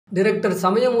Director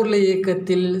சமய முரளி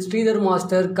இயக்கத்தில் Sridhar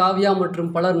master, Kavya மற்றும்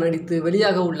பலர் நடித்து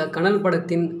வெளியாக உள்ள கனல்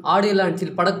படத்தின் ஆடியோ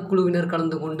லான்ச்சில் படக்குழுவினர்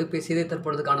கலந்து கொண்டு பேசியதை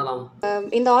தற்பொழுது காணலாம்.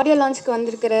 இந்த ஆடியோ லான்ச்சுக்கு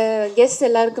வந்திருக்கிற கெஸ்ட்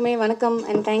எல்லாருக்குமே வணக்கம்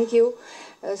and thank you.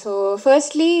 So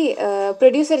firstly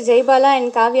producer Jaibala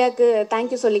and காவ்யாவுக்கு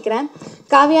thank you சொல்லிக்கிறேன்.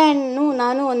 காவ்யா அண்ணும்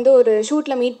நானும் வந்து ஒரு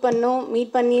ஷூட்டில்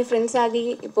மீட் பண்ணி ஃப்ரெண்ட்ஸ் ஆகி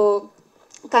இப்போது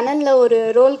கனலில் ஒரு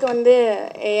ரோலுக்கு வந்து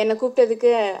என்னை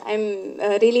கூப்பிட்டதுக்கு I am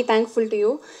really thankful to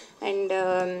you. And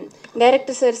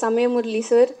director sir சமய முரளி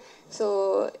சார். ஸோ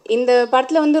இந்த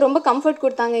படத்தில் வந்து ரொம்ப கம்ஃபர்ட்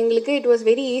கொடுத்தாங்க எங்களுக்கு. It was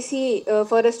very easy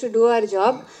for us to two our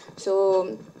job. So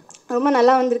ரொம்ப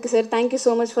நல்லா வந்திருக்கு sir. Thank you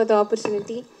so much for the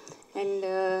opportunity. And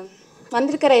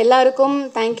வந்திருக்கிற எல்லாருக்கும்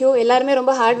தேங்க்யூ. எல்லாருமே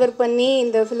ரொம்ப ஹார்ட் ஒர்க் பண்ணி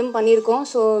இந்த ஃபிலிம் பண்ணியிருக்கோம்.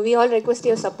 So we all request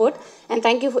your support and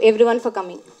thank you every one for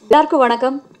coming. எல்லாருக்கும்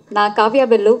வணக்கம். நான் காவ்யா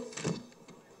பெல்லு.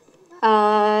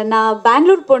 நான்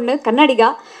பெங்களூர் பொண்ணு, கன்னடிகா.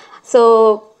 ஸோ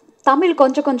தமிழ்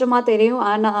கொஞ்சம் கொஞ்சமாக தெரியும்,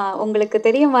 ஆனால் உங்களுக்கு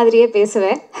தெரிய மாதிரியே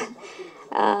பேசுவேன்.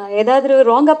 ஏதாவது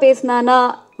ராங்காக பேசினானா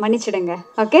மன்னிச்சிடுங்க,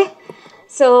 okay?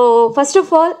 So first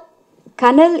of all,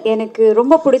 கனல் எனக்கு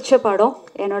ரொம்ப பிடிச்ச படம்.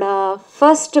 என்னோடய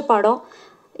ஃபர்ஸ்ட் படம்,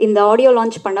 இந்த ஆடியோ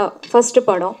லான்ச் பண்ண ஃபர்ஸ்ட்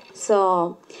படம். ஸோ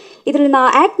இதில்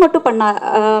நான் ஆக்ட் மட்டும்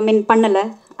பண்ணலை.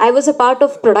 I was a part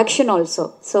of production also.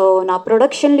 So நான்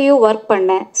ப்ரொடக்ஷன்லேயும் ஒர்க்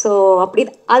பண்ணேன். ஸோ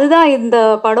அதுதான் இந்த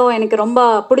படம் எனக்கு ரொம்ப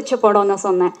பிடிச்ச படம் தான்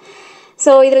சொன்னேன்.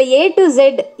 ஸோ இதில் A to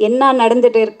Z என்ன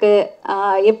நடந்துகிட்டு இருக்குது,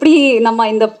 எப்படி நம்ம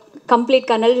இந்த கம்ப்ளீட்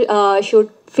கனல் ஷூட்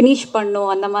ஃபினிஷ் பண்ணோம்,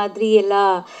 அந்த மாதிரி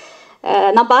எல்லாம்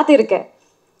நான் பார்த்துருக்கேன்.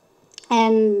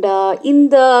 அண்ட்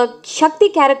இந்த சக்தி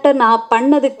கேரக்டர் நான்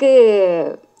பண்ணதுக்கு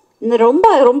ரொம்ப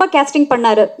ரொம்ப கேஸ்டிங்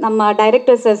பண்ணார் நம்ம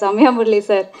டைரக்டர் சார் சமயா முரளி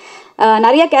சார்.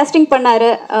 நிறையா கேஸ்டிங் பண்ணார்.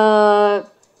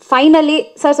 ஃபைனலி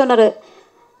சார் சொன்னார்,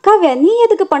 காவ்யா நீ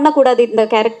எதுக்கு பண்ணக்கூடாது இந்த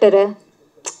கேரக்டரு,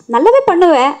 நல்லாவே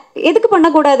பண்ணுவேன், எதுக்கு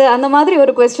பண்ணக்கூடாது, அந்த மாதிரி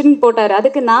ஒரு கொஸ்டின் போட்டார்.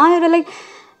 அதுக்கு நான் லைக்,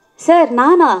 சார்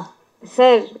நானா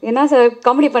சார், என்ன சார்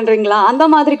காமெடி பண்ணுறீங்களா, அந்த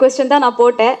மாதிரி கொஸ்டின் தான் நான்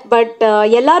போட்டேன். பட்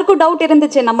எல்லாருக்கும் டவுட்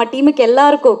இருந்துச்சு, நம்ம டீமுக்கு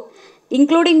எல்லாருக்கும்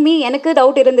இன்க்ளூடிங் மீ, எனக்கு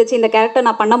டவுட் இருந்துச்சு இந்த கேரக்டர்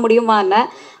நான் பண்ண முடியுமான்னு.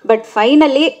 பட்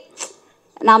ஃபைனலி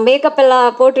நான் மேக்கப்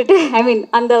எல்லாம் போட்டுட்டு,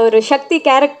 அந்த ஒரு சக்தி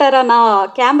கேரக்டரை நான்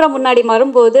கேமரா முன்னாடி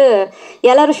வரும்போது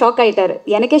எல்லோரும் ஷாக் ஆகிட்டார்.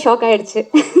 எனக்கே ஷாக் ஆகிடுச்சு.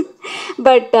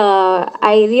 But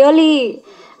I really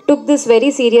took this very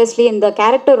seriously. இந்த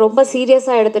கேரக்டர் ரொம்ப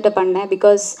சீரியஸாக எடுத்துகிட்டு பண்ணேன்.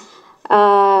 பிகாஸ்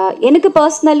எனக்கு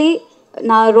பர்சனலி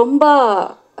நான் ரொம்ப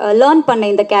லேர்ன்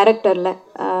பண்ணேன் இந்த கேரக்டரில்.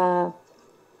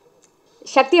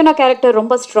 சக்தியோட கேரக்டர்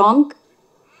ரொம்ப ஸ்ட்ராங்,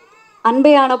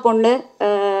 அன்பையான பொண்ணு.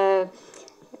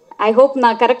 ஐ ஹோப்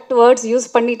நான் கரெக்ட் வேர்ட்ஸ் யூஸ்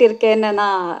பண்ணிட்டு இருக்கேன்னு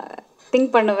நான்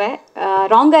திங்க் பண்ணுவேன்.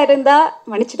 ராங்காக இருந்தால்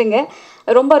மன்னிச்சிடுங்க.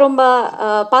 ரொம்ப ரொம்ப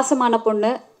பாசமான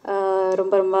பொண்ணு,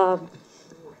 ரொம்ப ரொம்ப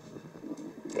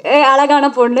அழகான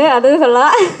பொண்ணு, அதுவும்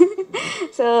சொல்லலாம்.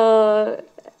 ஸோ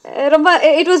ரொம்ப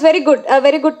it was very good,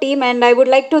 very good team. And I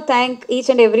would like to thank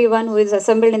each and every one who is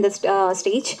assembled in the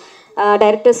stage.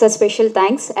 Directors a special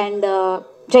thanks. And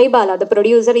Jaybala, the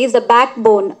producer, he is the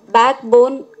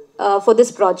backbone for this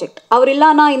project. அவர்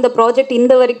இல்லைனா இந்த project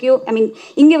இந்த வரைக்கும்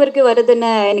இங்கே வரைக்கும்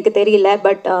வருதுன்னு எனக்கு தெரியல.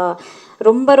 But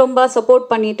ரொம்ப ரொம்ப சப்போர்ட்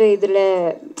பண்ணிட்டு இதில்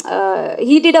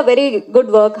he did a very good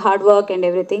work, hard work and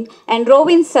everything. And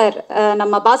ரோவின் sir,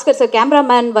 நம்ம பாஸ்கர் சார்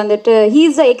கேமராமேன் வந்துட்டு, he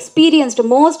is the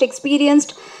most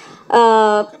experienced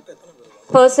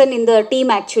person இந்த டீம்.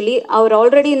 ஆக்சுவலி அவர்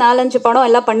ஆல்ரெடி 4-5 படம்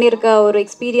எல்லாம் பண்ணியிருக்க ஒரு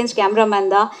எக்ஸ்பீரியன்ஸ் கேமராமேன்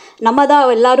தான். நம்ம தான்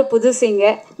எல்லோரும் புதுசுங்க.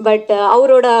 பட்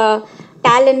அவரோட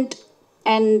டேலண்ட்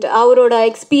அண்ட் அவரோட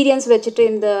எக்ஸ்பீரியன்ஸ் வச்சுட்டு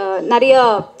இந்த நிறையா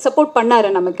சப்போர்ட் பண்ணார்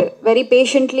நமக்கு. வெரி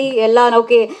பேஷண்ட்லி எல்லாம்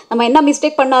ஓகே, நம்ம என்ன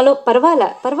மிஸ்டேக் பண்ணாலும்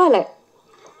பரவாயில்ல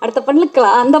அடுத்த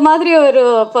பண்ணலாம், அந்த மாதிரி ஒரு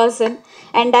பர்சன்.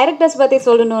 அண்ட் டைரக்டர்ஸ் பற்றி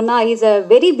சொல்லணுன்னா, is a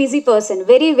very busy person,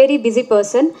 very very busy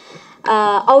person.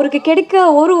 அவருக்கு கிடைக்க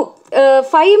ஒரு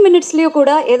 5 மினிட்ஸ்லேயும்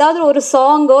கூட ஏதாவது ஒரு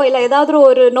சாங்கோ இல்லை ஏதாவது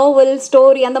ஒரு நோவல்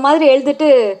ஸ்டோரி அந்த மாதிரி எழுதிட்டு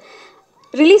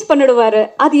ரிலீஸ் பண்ணிடுவார்.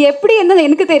 அது எப்படி என்னன்னு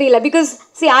எனக்கு தெரியல. பிகாஸ்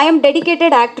ஐ ஆம்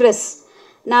டெடிக்கேட்டட் ஆக்ட்ரஸ்.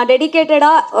 நான்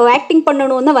டெடிக்கேட்டடாக ஆக்டிங்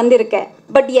பண்ணணும்னு தான் வந்திருக்கேன்.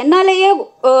 பட் என்னாலேயே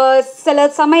சில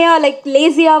சமயம் லைக்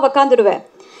லேசியாக உக்காந்துடுவேன்.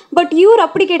 பட் இவர்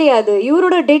அப்படி கிடையாது.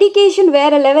 இவரோட டெடிக்கேஷன்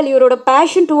வேறு லெவல். இவரோட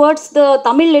fashion towards the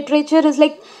Tamil literature is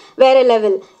like வேறு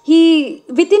level. He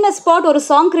within a spot ஒரு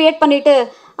சாங் க்ரியேட் பண்ணிவிட்டு,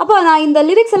 அப்போ நான் இந்த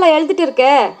லிரிக்ஸ் எல்லாம் எழுதிட்டு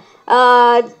இருக்கேன்,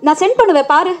 நான் சென்ட் பண்ணுவேன்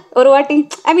பாரு ஒரு வாட்டி.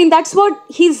 That's what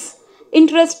he's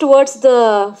interest towards the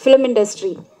film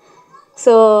industry.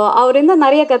 So அவர் இருந்தால்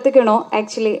நிறைய கற்றுக்கணும்.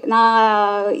 ஆக்சுவலி நான்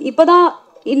இப்போ தான்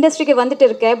இண்டஸ்ட்ரிக்கு வந்துட்டு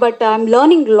இருக்கேன். But I am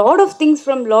learning lot of things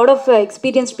from lot of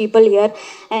experienced people here.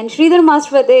 And Sridhar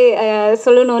master பற்றி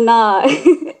சொல்லணுன்னா,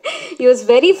 ஹி வாஸ்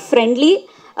வெரி ஃப்ரெண்ட்லி.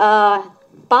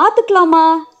 பார்த்துக்கலாமா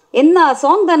என்ன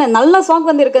சாங் தானே, நல்ல சாங்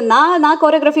வந்திருக்கு, நான்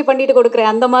கோரியோகிராஃபி பண்ணிட்டு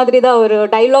கொடுக்குறேன், அந்த மாதிரி தான் ஒரு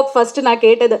டைலாக் ஃபஸ்ட்டு நான்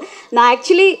கேட்டது. நான்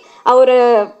actually our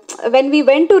when we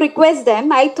went to request them,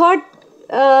 I thought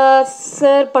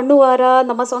sir பண்ணுவாரா,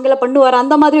 நம்ம சாங்கில் பண்ணுவாரா,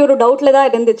 அந்த மாதிரி ஒரு டவுட்டில் தான்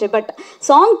இருந்துச்சு. பட்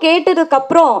சாங்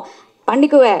கேட்டதுக்கப்புறம்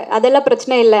பண்ணிக்குவேன், அதெல்லாம்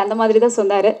பிரச்சனை இல்லை, அந்த மாதிரி தான்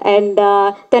சொன்னார். And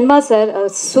Tenma sir,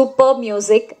 super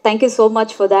music, thank you so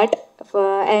much for that.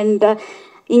 And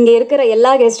இங்கே இருக்கிற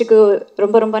எல்லா கெஸ்ட்டுக்கு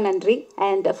ரொம்ப ரொம்ப நன்றி.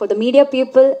 And for the media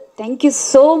people, thank you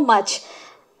so much.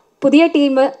 புதிய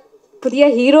டீமு, புதிய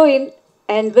heroine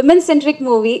and women centric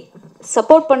movie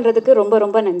support பண்ணுறதுக்கு ரொம்ப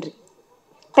ரொம்ப நன்றி.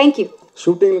 தேங்க்யூ.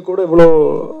 ஷூட்டிங்கில் கூட இவ்வளோ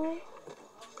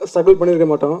ஸ்ட்ரகிள் பண்ணியிருக்க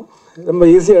மாட்டோம், ரொம்ப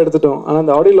ஈஸியாக எடுத்துட்டோம். ஆனால்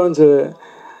அந்த ஆடியோ லான்ச்சு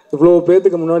இவ்வளோ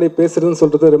பேர்த்துக்கு முன்னாடி பேசுகிறதுன்னு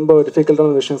சொல்கிறது ரொம்ப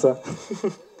டிஃபிகல்ட்டான விஷயம் சார்.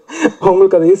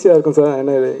 உங்களுக்கு அது ஈஸியாக இருக்கும் சார்,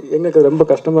 ஏன்னா எங்களுக்கு அது ரொம்ப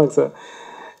கஷ்டமாக இருக்குது சார்.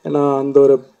 ஏன்னா அந்த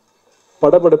ஒரு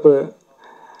படப்படப்பு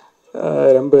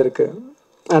ரொம்ப இருக்குது.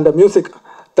 And music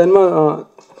Tenma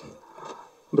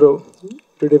bro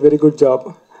did a very good job.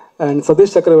 And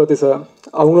Satish சக்கரவர்த்தி சார்,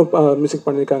 அவங்களும் மியூசிக்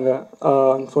பண்ணியிருக்காங்க.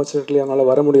 அன்ஃபார்ச்சுனேட்லி அவங்களால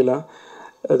வர முடியல,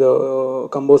 ஏதோ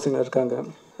கம்போசிங்கில் இருக்காங்க.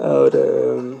 ஒரு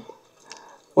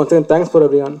once again thanks for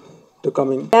everyone to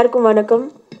coming. எல்லாருக்கும் வணக்கம்,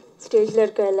 ஸ்டேஜில்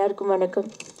இருக்க எல்லாருக்கும் வணக்கம்.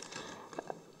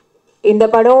 இந்த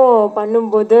படம்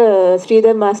பண்ணும்போது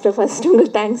ஸ்ரீதர் மாஸ்டர் ஃபஸ்ட்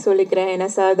உங்களுக்கு தேங்க்ஸ் சொல்லிக்கிறேன். ஏன்னா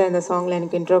சார் தான் இந்த சாங்கில்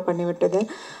எனக்கு இன்ட்ரோ பண்ணி விட்டது.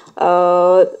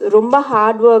 ரொம்ப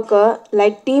ஹார்ட் ஒர்க்கு,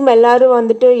 லைக் டீம் எல்லோரும்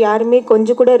வந்துட்டு யாருமே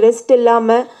கொஞ்சம் கூட ரெஸ்ட்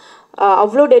இல்லாமல்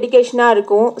அவ்வளோ டெடிக்கேஷனாக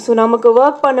இருக்கும். ஸோ நமக்கு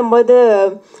ஒர்க் பண்ணும்போது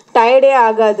டயர்டே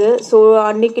ஆகாது. ஸோ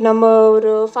அன்றைக்கி நம்ம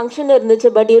ஒரு ஃபங்க்ஷன் இருந்துச்சு,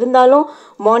 பட் இருந்தாலும்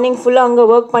மார்னிங் ஃபுல்லாக அங்கே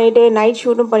ஒர்க் பண்ணிவிட்டு நைட்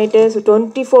ஷூட்டும் பண்ணிவிட்டு, so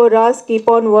 24 hours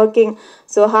keep on working.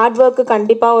 So hard work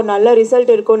கண்டிப்பாக ஒரு நல்ல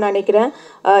ரிசல்ட் இருக்கும்னு நினைக்கிறேன்.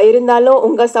 இருந்தாலும்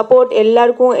உங்கள் சப்போர்ட்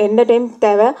எல்லாருக்கும் எந்த டைம்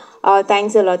தேவை.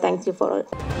 தேங்க்ஸ் எல்லாம், thank you for all.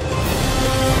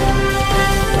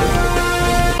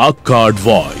 Accord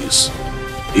voice,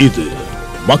 இது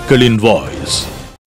மக்களின் வாய்ஸ்.